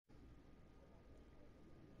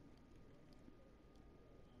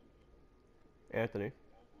Anthony,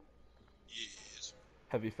 Yes.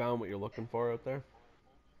 have you found what you're looking for out there?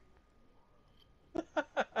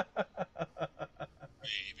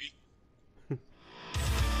 Maybe.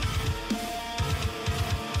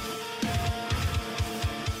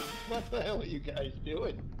 What the hell are you guys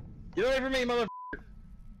doing? Get away from me, mother.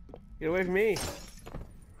 Get away from me!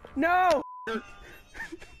 No!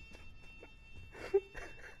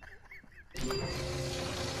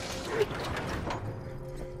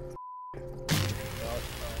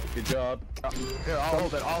 Good job. Here, I'll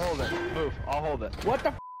hold it. I'll hold it. Move. I'll hold it. What the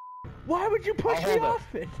f? Why would you push me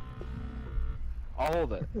off it? I'll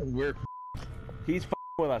hold it. We're. He's f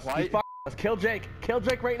with us. Why? He's f with us. Kill Jake. Kill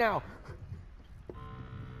Jake right now.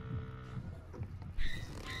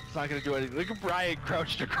 It's not gonna do anything. Look at Brian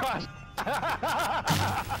crouched across.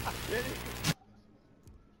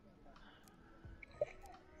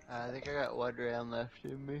 I think I got one round left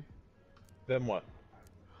in me. Then what?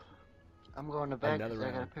 I'm going to bed Another because I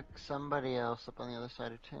gotta round. pick somebody else up on the other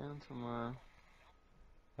side of town tomorrow.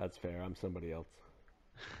 That's fair. I'm somebody else.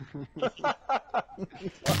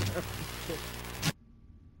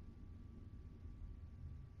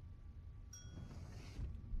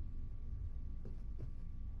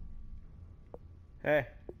 Hey.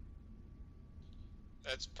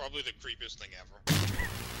 That's probably the creepiest thing ever.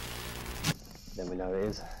 Then we know it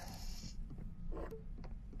is.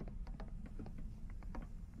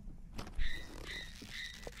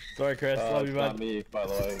 Sorry, Chris. Love you, It's not bud. me, by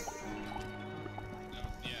the way. No,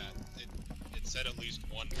 yeah, it said at least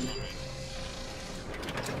one from it.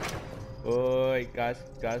 Oi, guys,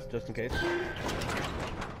 just in case.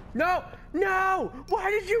 No! No!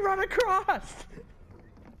 Why did you run across?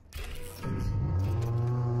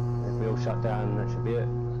 If we all shut down, that should be it.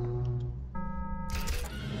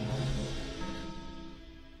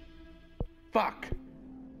 Fuck!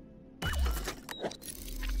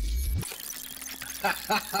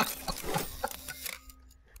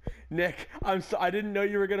 Nick, I didn't know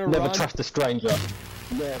you were gonna Never run. trust a stranger.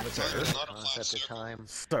 Never Time is not a flat concept of circle. time.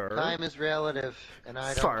 Sir? Time is relative, and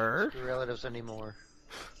I Sir? don't do relatives anymore.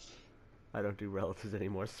 I don't do relatives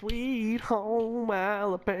anymore. Sweet home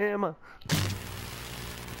Alabama. I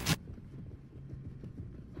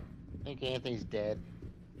think Anthony's dead.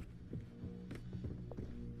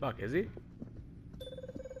 Fuck, is he?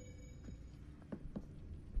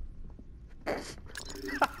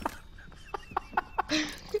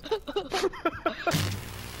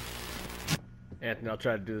 Anthony, I'll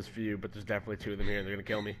try to do this for you, but there's definitely two of them here and they're gonna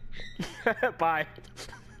kill me. Bye.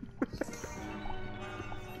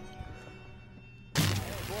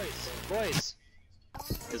 Boys,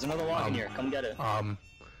 there's another log in here. Come get it. I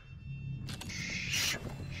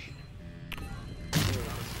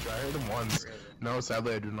heard him once. No,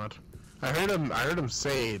 sadly I do not. I heard him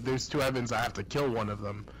say there's two Evans, I have to kill one of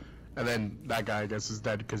them. And then that guy, I guess, is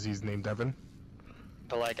dead because he's named Evan.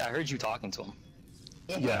 But like, I heard you talking to him.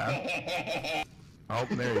 Yeah. Oh,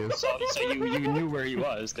 there he is. So you knew where he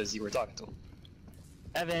was because you were talking to him.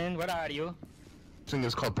 Evan, where are you? This thing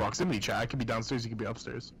is called proximity chat. It could be downstairs, it could be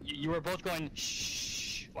upstairs. You were both going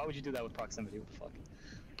shh. Why would you do that with proximity? What the fuck?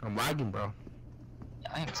 I'm lagging, bro. Yeah,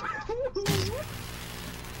 I am too.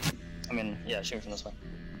 I mean, yeah, shoot from this way.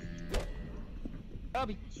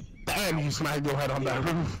 Bobby. Damn, you smacked your head on that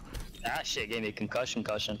roof. That shit gave me a concussion.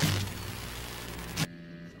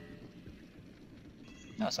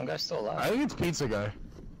 No, some guy's still I alive. think it's Pizza Guy.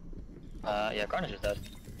 Yeah, Carnage is dead.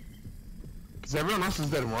 Because everyone else is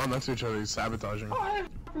dead and we're all next to each other, he's sabotaging. I have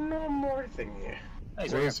no more thing here. Hey,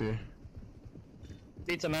 he's Where right is he?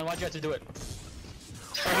 Pizza man, why'd you have to do it?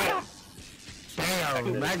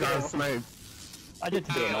 Damn, that got sniped. Why'd you have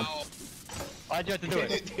to do it, man? Ow. Why'd you have to do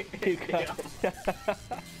it?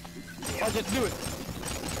 Why'd you have to do it?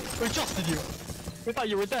 We trusted you. We thought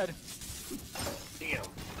you were dead. Damn.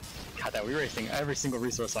 God, that we were wasting every single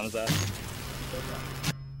resource on his ass.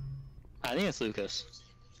 I think it's Lucas.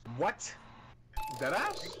 What?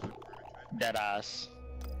 Deadass? Deadass.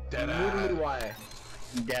 Literally why?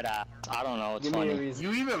 Deadass. I don't know, it's Give me a funny. reason.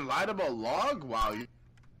 You even lied about log? Wow, you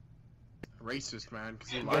racist, man.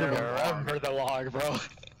 Because you lied Never about log. remember the log, bro.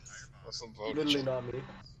 Listen, folks. Literally not me.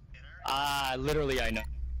 Literally I know.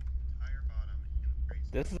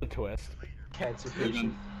 This is a twist. Cancer What you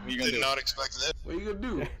patient. gonna Did do? not expect that. What are you gonna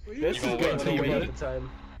do? This is gonna going wait to till you wait. get At the time.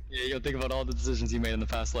 Yeah, you'll think about all the decisions you made in the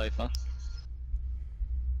past life, huh?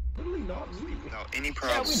 Literally not me. No, any Yeah,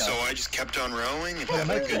 problems, we know. so I just kept on rowing and Yeah,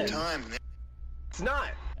 having a that's good it. time. It's not.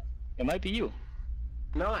 It might be you.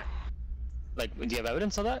 Not. Like, do you have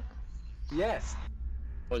evidence of that? Yes.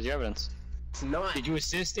 What was your evidence? It's not. Did you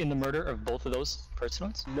assist in the murder of both of those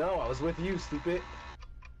personoids? No, I was with you, stupid.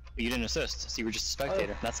 You didn't assist, so you were just a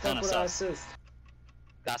spectator. That's kind of what I sus. assist.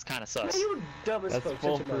 That's kind of sus. You dumb as That's fuck. Shut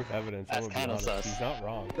your foolproof mouth. evidence. That's I'm gonna be kinda honest. sus. He's not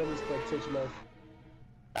wrong. Dumb as fuck. Shut your mouth.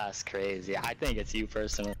 That's crazy. I think it's you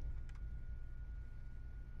personally.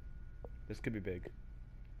 This could be big.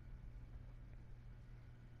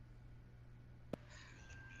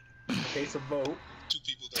 Okay, so vote. 2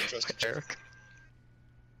 people don't trust each other. Eric.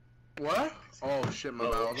 What? Oh shit, my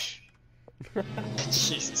Oh. bad.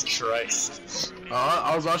 Jesus Christ.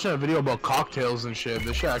 I was watching a video about cocktails and shit.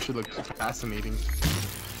 This shit actually looks fascinating.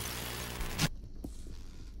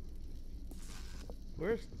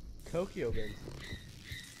 Where's Tokyo been?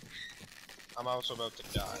 I'm also about to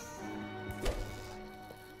die.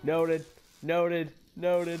 Noted. Noted.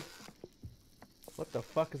 Noted. What the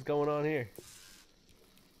fuck is going on here?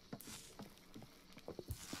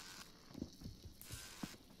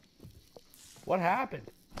 What happened?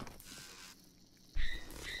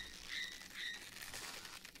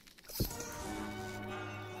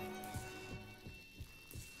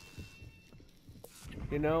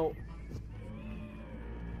 You know,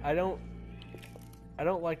 I don't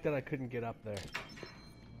like that I couldn't get up there.